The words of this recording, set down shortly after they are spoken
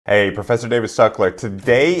Hey, Professor David Stuckler.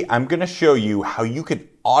 Today, I'm going to show you how you can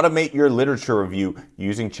automate your literature review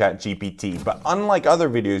using ChatGPT. But unlike other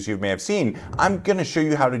videos you may have seen, I'm going to show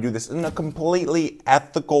you how to do this in a completely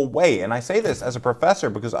ethical way. And I say this as a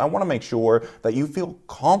professor because I want to make sure that you feel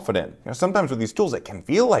confident. Sometimes with these tools, it can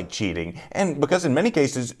feel like cheating, and because in many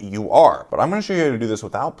cases you are. But I'm going to show you how to do this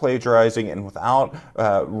without plagiarizing and without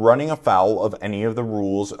running afoul of any of the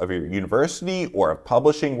rules of your university or of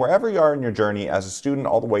publishing, wherever you are in your journey as a student,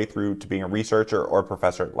 all the way through to being a researcher or a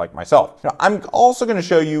professor like myself. Now, I'm also going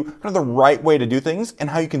to show you kind of the right way to do things and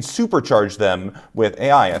how you can supercharge them with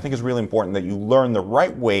AI. I think it's really important that you learn the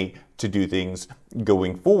right way to do things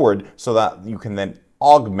going forward so that you can then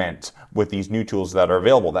augment with these new tools that are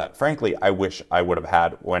available that frankly I wish I would have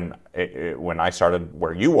had when I started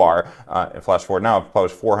where you are. Flash forward now, I've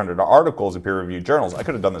published 400 articles in peer-reviewed journals. I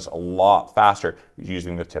could have done this a lot faster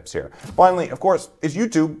using the tips here. Finally, of course, is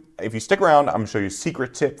YouTube. If you stick around, I'm going to show you a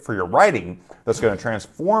secret tip for your writing that's going to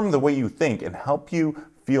transform the way you think and help you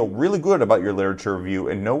feel really good about your literature review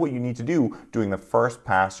and know what you need to do doing the first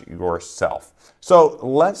pass yourself. So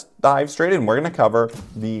let's dive straight in. We're going to cover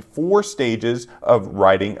the 4 stages of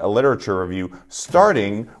writing a literature review,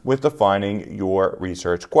 starting with defining your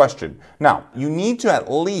research question. Now, you need to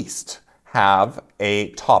at least have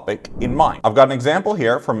a topic in mind. I've got an example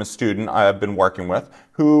here from a student I've been working with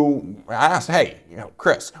who asked, hey,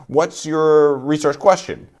 Chris, what's your research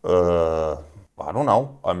question? I don't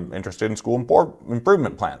know. I'm interested in school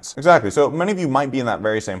improvement plans. Exactly. So many of you might be in that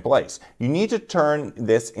very same place. You need to turn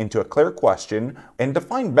this into a clear question and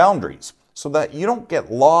define boundaries so that you don't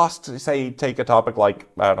get lost. Say, take a topic like,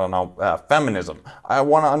 I don't know, feminism. I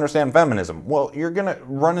want to understand feminism. Well, you're going to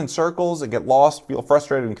run in circles and get lost, feel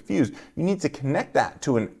frustrated and confused. You need to connect that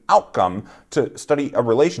to an outcome to study a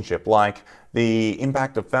relationship like the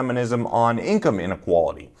impact of feminism on income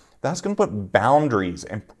inequality. That's going to put boundaries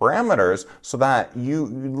and parameters so that you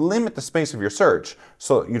limit the space of your search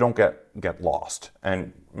so you don't get lost.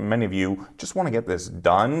 And many of you just want to get this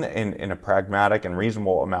done in a pragmatic and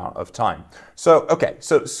reasonable amount of time. So, okay,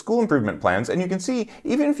 so school improvement plans, and you can see,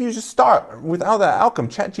 even if you just start without that outcome,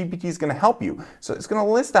 ChatGPT is going to help you. So it's going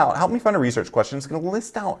to list out, help me find a research question, it's going to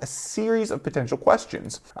list out a series of potential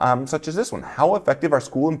questions, such as this one. How effective are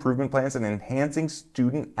school improvement plans in enhancing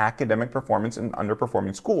student academic performance in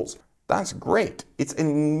underperforming schools? That's great. It's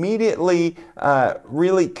immediately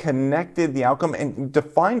really connected the outcome and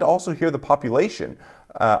defined also here the population.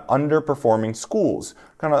 Underperforming schools.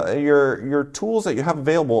 Kind of your tools that you have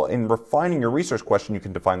available in refining your research question. You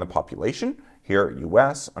can define the population. Here,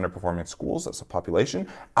 US, underperforming schools, that's the population.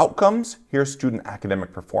 Outcomes, here's student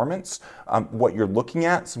academic performance. What you're looking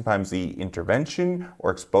at, sometimes the intervention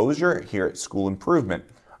or exposure, here it's school improvement.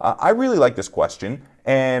 I really like this question,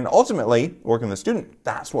 and ultimately, working with the student,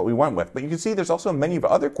 that's what we went with. But you can see there's also a menu of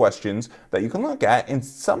other questions that you can look at, and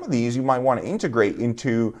some of these you might want to integrate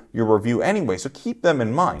into your review anyway, so keep them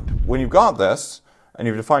in mind. When you've got this, and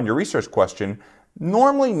you've defined your research question,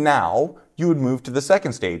 normally now you would move to the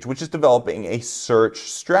second stage, which is developing a search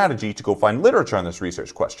strategy to go find literature on this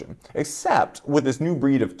research question. Except with this new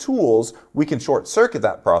breed of tools, we can short circuit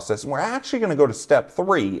that process, and we're actually going to go to step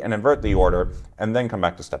 3 and invert the order and then come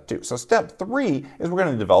back to step 2. So step 3 is we're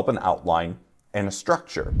going to develop an outline and a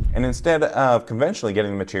structure. And instead of conventionally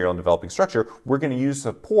getting the material and developing structure, we're going to use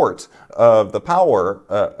support of the power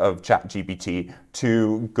of ChatGPT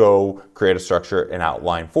to go create a structure and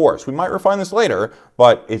outline for us. We might refine this later,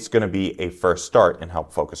 but it's going to be a first start and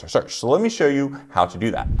help focus our search. So let me show you how to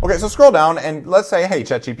do that. Okay, so scroll down and let's say, hey,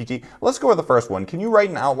 ChatGPT, let's go with the first one. Can you write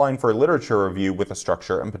an outline for a literature review with a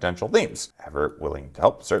structure and potential themes? Ever willing to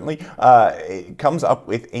help, certainly. It comes up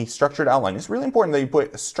with a structured outline. It's really important that you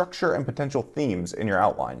put structure and potential themes in your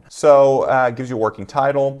outline. So it gives you a working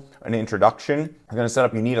title, an introduction. I'm going to set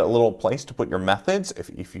up, you need a little place to put your methods.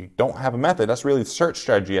 If you don't have a method, that's really the search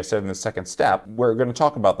strategy I said in the second step. We're going to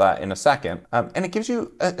talk about that in a second. And it gives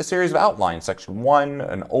you a series of outlines. Section 1,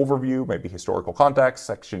 an overview, maybe historical context.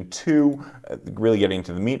 Section 2, really getting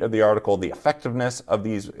into the meat of the article, the effectiveness of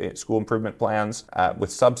these school improvement plans with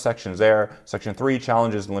subsections there. Section 3,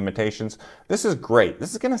 challenges and limitations. This is great.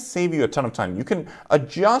 This is going to save you a ton of time. You can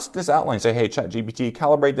adjust this outline. Say, hey, ChatGPT,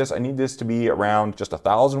 calibrate this. I need this to be around just a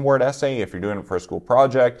 1,000-word essay if you're doing it for a school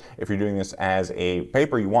project. If you're doing this as a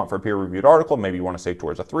paper you want for a peer-reviewed article, maybe you want to say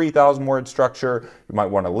towards a 3,000-word structure. You might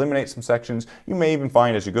want to eliminate some sections. You may even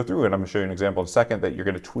find as you go through it, I'm going to show you an example in a second, that you're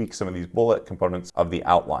going to tweak some of these bullet components of the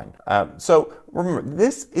outline. So remember,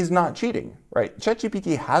 this is not cheating, right?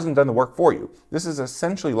 ChatGPT hasn't done the work for you. This is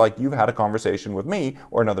essentially like you've had a conversation with me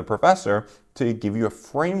or another professor to give you a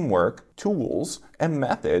framework, tools, and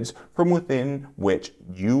methods from within which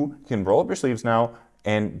you can roll up your sleeves now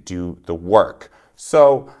and do the work.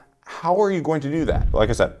 So how are you going to do that? Like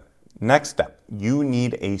I said, next step, you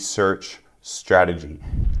need a search strategy.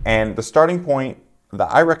 And the starting point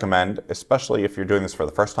that I recommend, especially if you're doing this for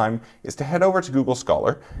the first time, is to head over to Google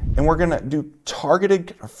Scholar, and we're gonna do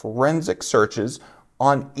targeted forensic searches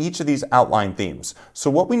on each of these outline themes. So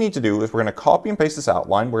what we need to do is we're gonna copy and paste this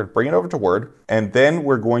outline, we're gonna bring it over to Word, and then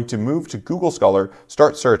we're going to move to Google Scholar,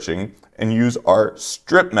 start searching, and use our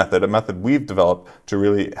strip method, a method we've developed to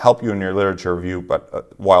really help you in your literature review,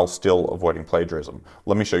 but while still avoiding plagiarism.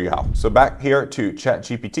 Let me show you how. So back here to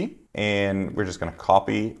ChatGPT, and we're just gonna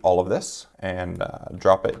copy all of this and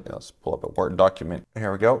drop it. Let's pull up a Word document.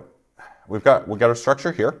 Here we go. We've got our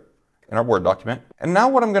structure here in our Word document. And now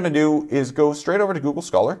what I'm gonna do is go straight over to Google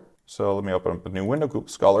Scholar. So let me open up a new window, Google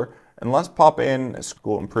Scholar, and let's pop in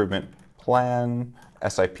School Improvement Plan,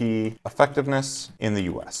 SIP, effectiveness in the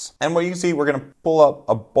US. And what you can see, we're gonna pull up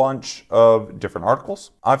a bunch of different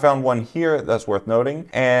articles. I found one here that's worth noting.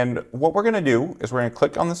 And what we're gonna do is we're gonna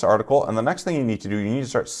click on this article, and the next thing you need to do, you need to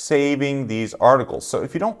start saving these articles. So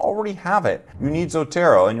if you don't already have it, you need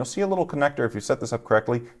Zotero, and you'll see a little connector if you set this up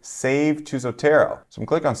correctly, save to Zotero. So I'm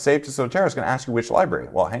click on save to Zotero, it's gonna ask you which library.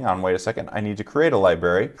 Well, hang on, wait a second. I need to create a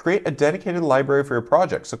library. Create a dedicated library for your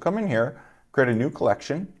project. So come in here, create a new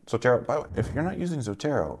collection. Zotero, by the way, if you're not using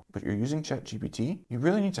Zotero, but you're using ChatGPT, you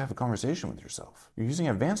really need to have a conversation with yourself. You're using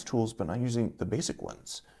advanced tools, but not using the basic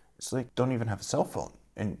ones. It's like, don't even have a cell phone,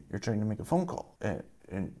 and you're trying to make a phone call,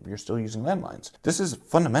 and you're still using landlines. This is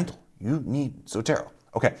fundamental. You need Zotero.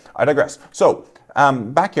 Okay, I digress. So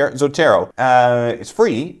back here, Zotero, it's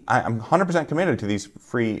free. I'm 100% committed to these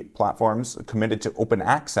free platforms, committed to open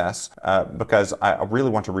access because I really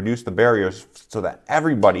want to reduce the barriers so that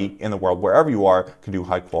everybody in the world, wherever you are, can do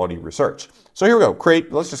high quality research. So here we go,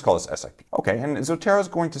 create, let's just call this SIP. Okay, and Zotero is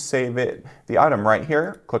going to save the item right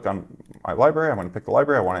here. Click on my library, I'm gonna pick the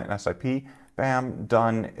library, I want an SIP. Bam,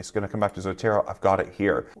 done. It's going to come back to Zotero. I've got it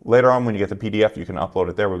here. Later on, when you get the PDF, you can upload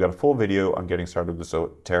it there. We've got a full video on getting started with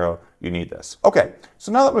Zotero. You need this. Okay,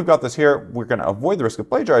 so now that we've got this here, we're going to avoid the risk of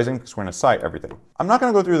plagiarizing because we're going to cite everything. I'm not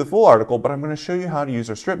going to go through the full article, but I'm going to show you how to use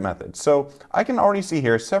our strip method. So I can already see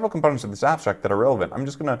here several components of this abstract that are relevant. I'm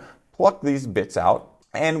just going to pluck these bits out.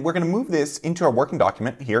 And we're going to move this into our working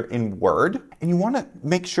document here in Word. And you want to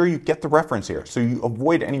make sure you get the reference here so you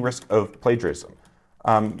avoid any risk of plagiarism.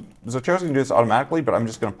 Zotero's going to do this automatically, but I'm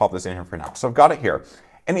just going to pop this in here for now. So I've got it here.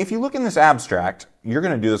 And if you look in this abstract, you're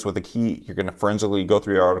going to do this with a key. You're going to forensically go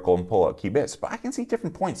through your article and pull out key bits. But I can see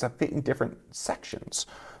different points that fit in different sections.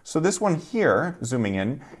 So this one here, zooming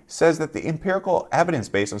in, says that the empirical evidence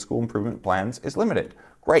base on school improvement plans is limited.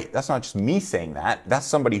 Great, that's not just me saying that. That's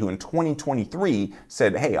somebody who in 2023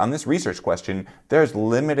 said, hey, on this research question, there's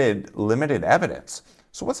limited evidence.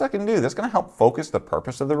 So what's that going to do? That's going to help focus the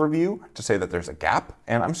purpose of the review to say that there's a gap.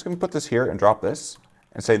 And I'm just going to put this here and drop this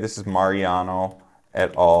and say this is Mariano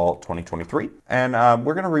et al. 2023. And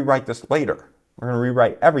we're going to rewrite this later. We're going to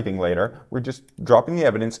rewrite everything later. We're just dropping the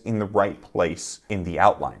evidence in the right place in the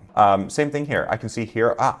outline. Same thing here. I can see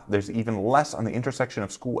here, there's even less on the intersection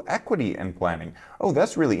of school equity and planning. Oh,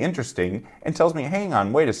 that's really interesting. And tells me, hang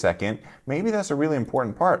on, wait a second. Maybe that's a really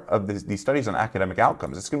important part of these studies on academic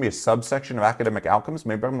outcomes. It's going to be a subsection of academic outcomes.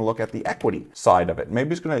 Maybe I'm going to look at the equity side of it.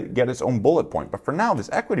 Maybe it's going to get its own bullet point. But for now, this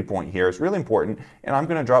equity point here is really important. And I'm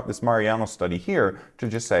going to drop this Mariano study here to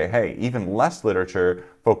just say, hey, even less literature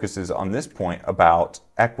focuses on this point about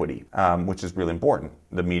equity, which is really important.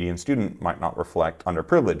 The median student might not reflect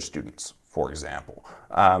underprivileged students, for example.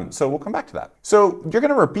 So we'll come back to that. So you're going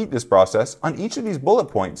to repeat this process on each of these bullet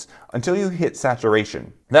points until you hit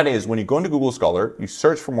saturation. That is, when you go into Google Scholar, you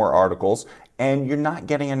search for more articles, and you're not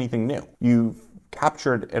getting anything new. You've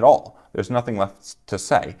captured it all. There's nothing left to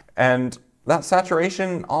say. And that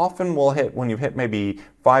saturation often will hit when you've hit maybe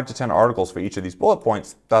 5 to 10 articles for each of these bullet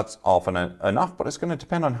points. That's often enough, but it's going to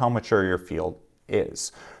depend on how mature your field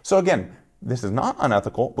is. So again, this is not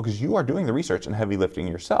unethical because you are doing the research and heavy lifting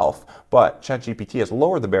yourself, but ChatGPT has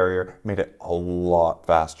lowered the barrier, made it a lot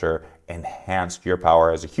faster, enhanced your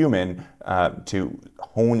power as a human to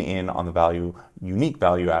hone in on the unique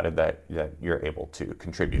value added that you're able to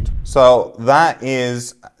contribute. So that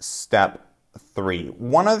is step 3.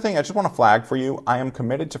 One other thing I just want to flag for you, I am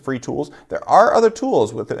committed to free tools. There are other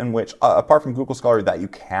tools within which, apart from Google Scholar, that you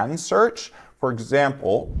can search. For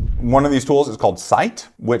example, one of these tools is called Scite,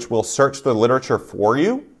 which will search the literature for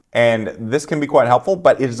you. And this can be quite helpful,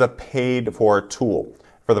 but it is a paid-for tool.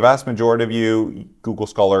 For the vast majority of you, Google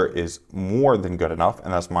Scholar is more than good enough,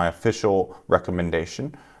 and that's my official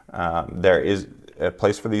recommendation. There is a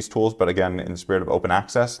place for these tools, but again, in the spirit of open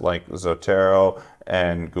access, like Zotero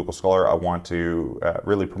and Google Scholar, I want to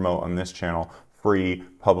really promote on this channel free,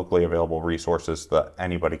 publicly available resources that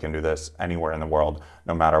anybody can do this anywhere in the world,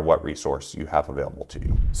 no matter what resource you have available to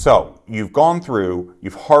you. So you've gone through,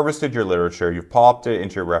 you've harvested your literature, you've popped it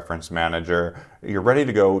into your reference manager, you're ready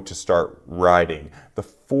to go to start writing. The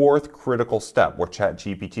fourth critical step where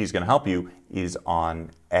ChatGPT is going to help you is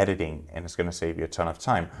on editing, and it's going to save you a ton of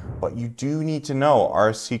time. But you do need to know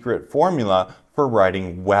our secret formula for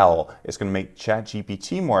writing well. It's going to make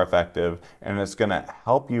ChatGPT more effective, and it's going to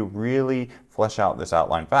help you really flesh out this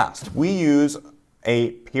outline fast. We use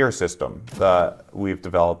a peer system that we've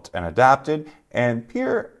developed and adapted, and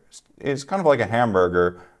peer is kind of like a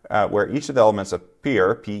hamburger where each of the elements of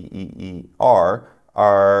peer, P-E-E-R,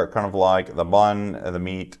 are kind of like the bun, the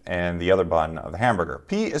meat, and the other bun of the hamburger.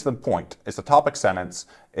 P is the point. It's the topic sentence.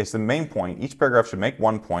 It's the main point. Each paragraph should make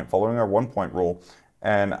 1 point, following our 1-point rule,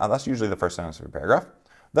 and that's usually the first sentence of your paragraph.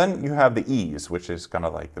 Then you have the E's, which is kind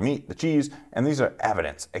of like the meat, the cheese, and these are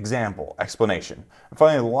evidence, example, explanation. And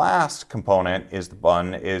finally, the last component is the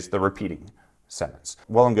bun, is the repeating sentence.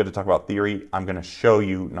 Well, I'm going to talk about theory. I'm going to show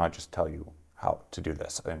you, not just tell you how to do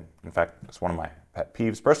this. And in fact, it's one of my pet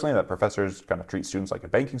peeves personally, that professors kind of treat students like a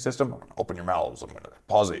banking system. Open your mouths, I'm going to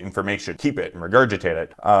deposit information, keep it and regurgitate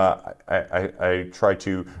it. I try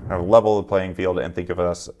to kind of level the playing field and think of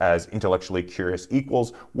us as intellectually curious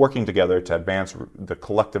equals working together to advance the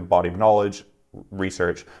collective body of knowledge,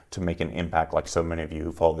 research, to make an impact like so many of you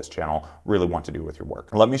who follow this channel really want to do with your work.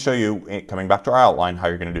 Let me show you, coming back to our outline, how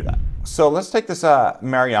you're going to do that. So let's take this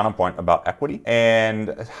Mariano point about equity,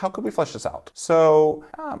 and how could we flesh this out? So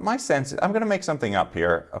my sense is, I'm going to make something up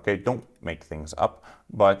here. Okay, don't make things up,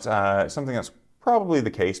 but something that's probably the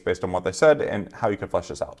case based on what they said and how you could flesh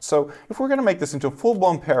this out. So if we're going to make this into a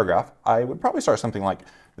full-blown paragraph, I would probably start something like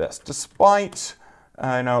this. Despite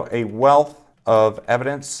a wealth of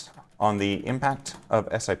evidence on the impact of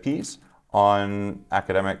SIPs on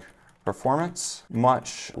academic performance,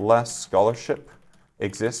 much less scholarship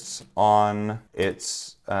exists on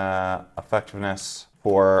its effectiveness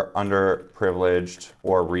for underprivileged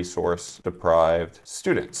or resource-deprived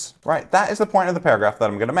students. Right, that is the point of the paragraph that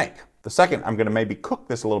I'm going to make. The second, I'm going to maybe cook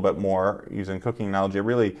this a little bit more using cooking analogy. I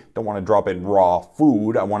really don't want to drop in raw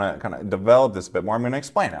food. I want to kind of develop this a bit more. I'm going to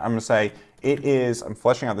explain it. I'm going to say I'm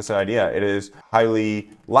fleshing out this idea. It is highly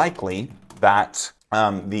likely that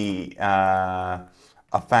the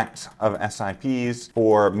effect of SIPs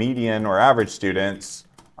for median or average students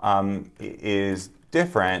is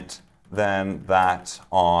different than that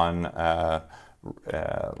on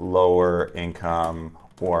lower income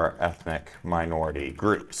or ethnic minority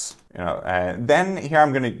groups. And then here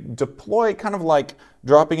I'm going to deploy kind of like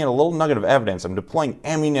dropping in a little nugget of evidence. I'm deploying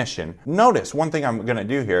ammunition. Notice one thing I'm going to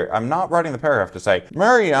do here. I'm not writing the paragraph to say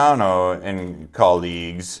Mariano and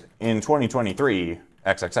colleagues in 2023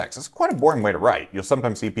 XXX. It's quite a boring way to write. You'll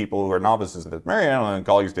sometimes see people who are novices that Mariano and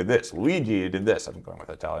colleagues did this. Luigi did this. I'm going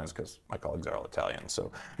with Italians because my colleagues are all Italian.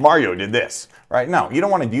 So Mario did this, right? No, you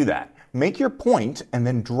don't want to do that. Make your point and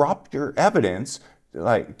then drop your evidence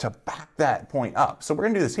to back that point up. So we're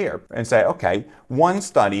going to do this here and say, okay, one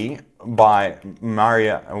study by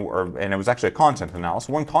and it was actually a content analysis,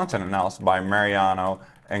 one content analysis by Mariano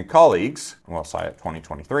and colleagues, well, Scite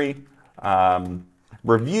 2023,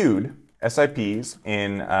 reviewed SIPs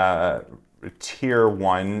in tier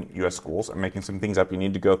 1 US schools. I'm making some things up. You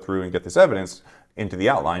need to go through and get this evidence into the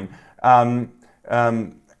outline.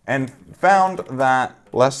 And found that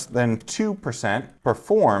less than 2%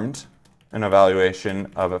 performed an evaluation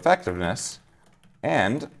of effectiveness,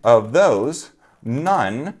 and of those,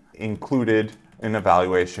 none included an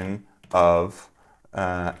evaluation of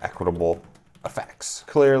equitable effects.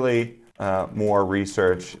 Clearly, more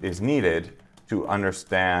research is needed to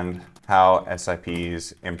understand how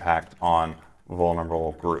SIPs impact on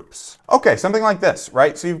vulnerable groups. Okay, something like this,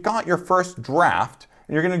 right? So you've got your first draft,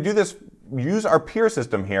 and you're going to do this, use our peer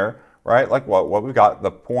system here, right? Like what we've got,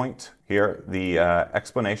 the point here, the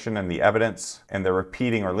explanation and the evidence, and the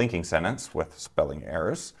repeating or linking sentence with spelling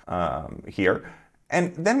errors here.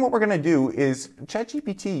 And then what we're going to do is,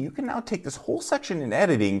 ChatGPT, you can now take this whole section in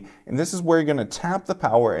editing, and this is where you're going to tap the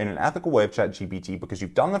power in an ethical way of ChatGPT, because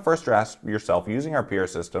you've done the first draft yourself using our peer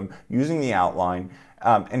system, using the outline,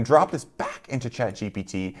 and drop this back into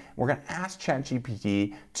ChatGPT. We're going to ask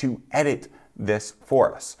ChatGPT to edit this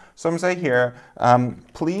for us. So I'm going to say here,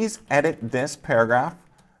 please edit this paragraph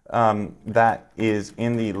that is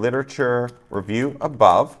in the literature review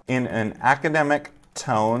above in an academic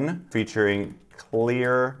tone featuring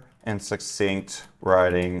clear and succinct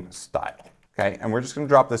writing style. Okay, and we're just going to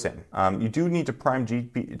drop this in. You do need to prime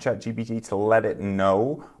ChatGPT to let it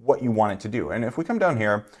know what you want it to do. And if we come down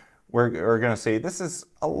here, we're going to say this is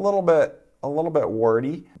a little bit a little bit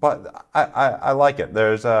wordy, but I like it.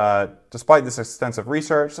 There's, despite this extensive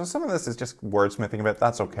research, so some of this is just wordsmithing a bit,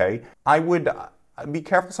 that's okay. I would be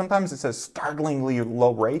careful. Sometimes it says startlingly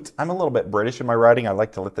low rate. I'm a little bit British in my writing. I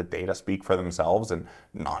like to let the data speak for themselves and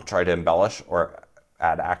not try to embellish or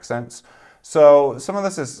add accents. So some of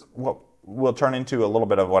this is what will turn into a little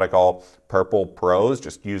bit of what I call purple prose,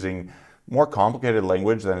 just using more complicated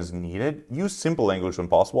language than is needed. Use simple language when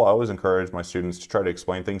possible. I always encourage my students to try to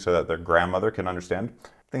explain things so that their grandmother can understand.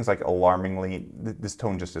 Things like alarmingly, this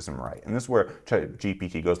tone just isn't right. And this is where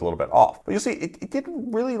ChatGPT goes a little bit off. But you'll see, it did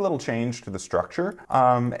really little change to the structure.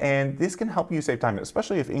 And this can help you save time,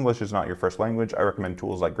 especially if English is not your first language. I recommend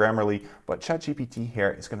tools like Grammarly, but ChatGPT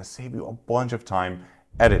here is gonna save you a bunch of time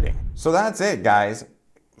editing. So that's it, guys.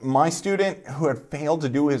 My student who had failed to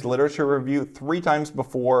do his literature review 3 times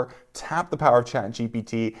before tapped the power of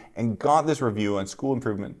ChatGPT and got this review and school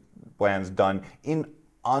improvement plans done in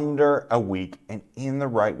under a week and in the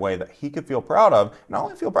right way that he could feel proud of. Not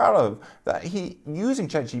only feel proud of, that he, using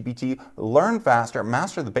ChatGPT, learned faster,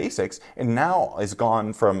 mastered the basics, and now is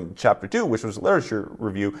gone from chapter 2, which was literature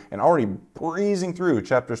review, and already breezing through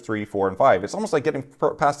chapters 3, 4, and 5. It's almost like getting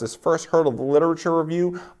past this first hurdle of the literature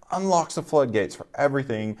review unlocks the floodgates for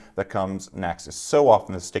everything that comes next. It's so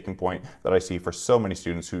often the sticking point that I see for so many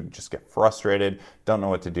students who just get frustrated, don't know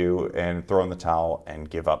what to do, and throw in the towel and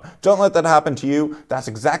give up. Don't let that happen to you. That's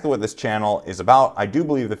exactly what this channel is about. I do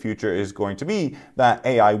believe the future is going to be that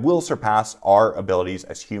AI will surpass our abilities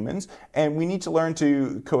as humans, and we need to learn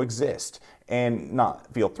to coexist and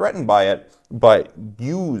not feel threatened by it, but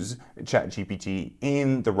use ChatGPT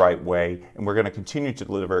in the right way. And we're going to continue to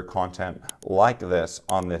deliver content like this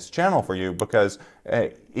on this channel for you, because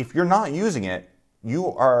if you're not using it,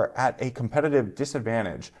 you are at a competitive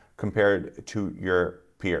disadvantage compared to your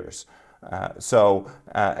peers.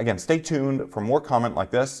 Again, stay tuned for more comment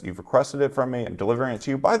like this. You've requested it from me. I'm delivering it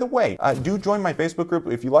to you. By the way, do join my Facebook group.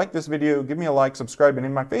 If you like this video, give me a like, subscribe, and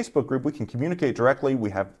in my Facebook group, we can communicate directly.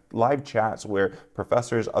 We have live chats where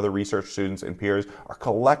professors, other research students, and peers are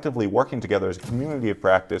collectively working together as a community of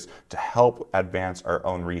practice to help advance our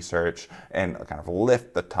own research and kind of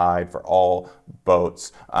lift the tide for all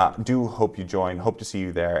boats. Do hope you join. Hope to see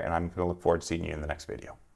you there, and I'm going to look forward to seeing you in the next video.